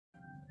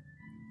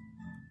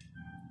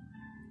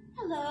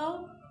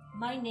Hello,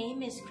 my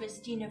name is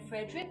Christina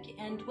Frederick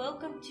and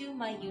welcome to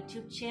my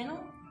YouTube channel.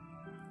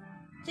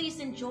 Please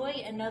enjoy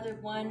another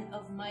one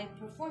of my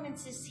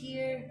performances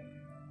here,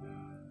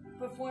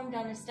 performed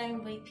on a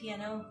Steinway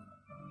piano.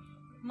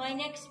 My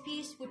next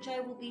piece, which I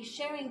will be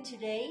sharing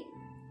today,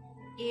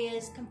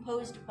 is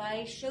composed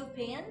by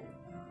Chopin,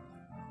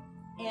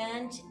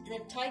 and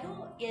the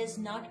title is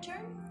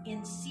Nocturne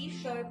in C#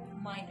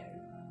 minor.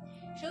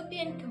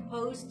 Chopin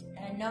composed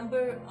a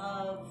number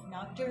of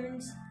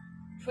nocturnes,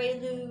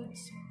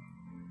 preludes,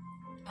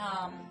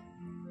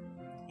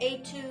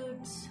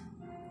 etudes,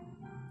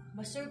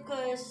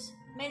 mazurkas,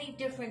 many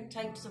different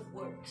types of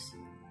works.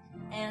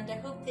 And I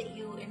hope that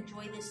you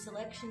enjoy this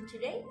selection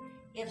today.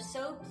 If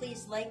so,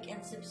 please like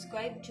and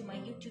subscribe to my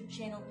YouTube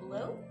channel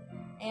below.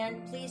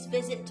 And please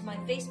visit my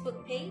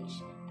Facebook page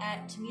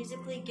at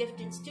Musically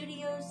Gifted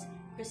Studios,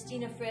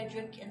 Christina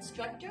Frederick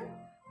Instructor,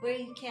 where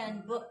you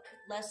can book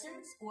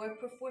lessons or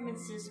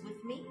performances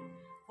with me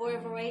for a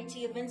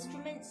variety of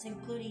instruments,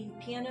 including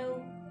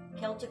piano,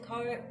 Celtic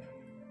harp,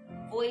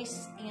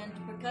 voice, and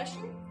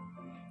percussion.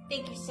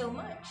 Thank you so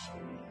much.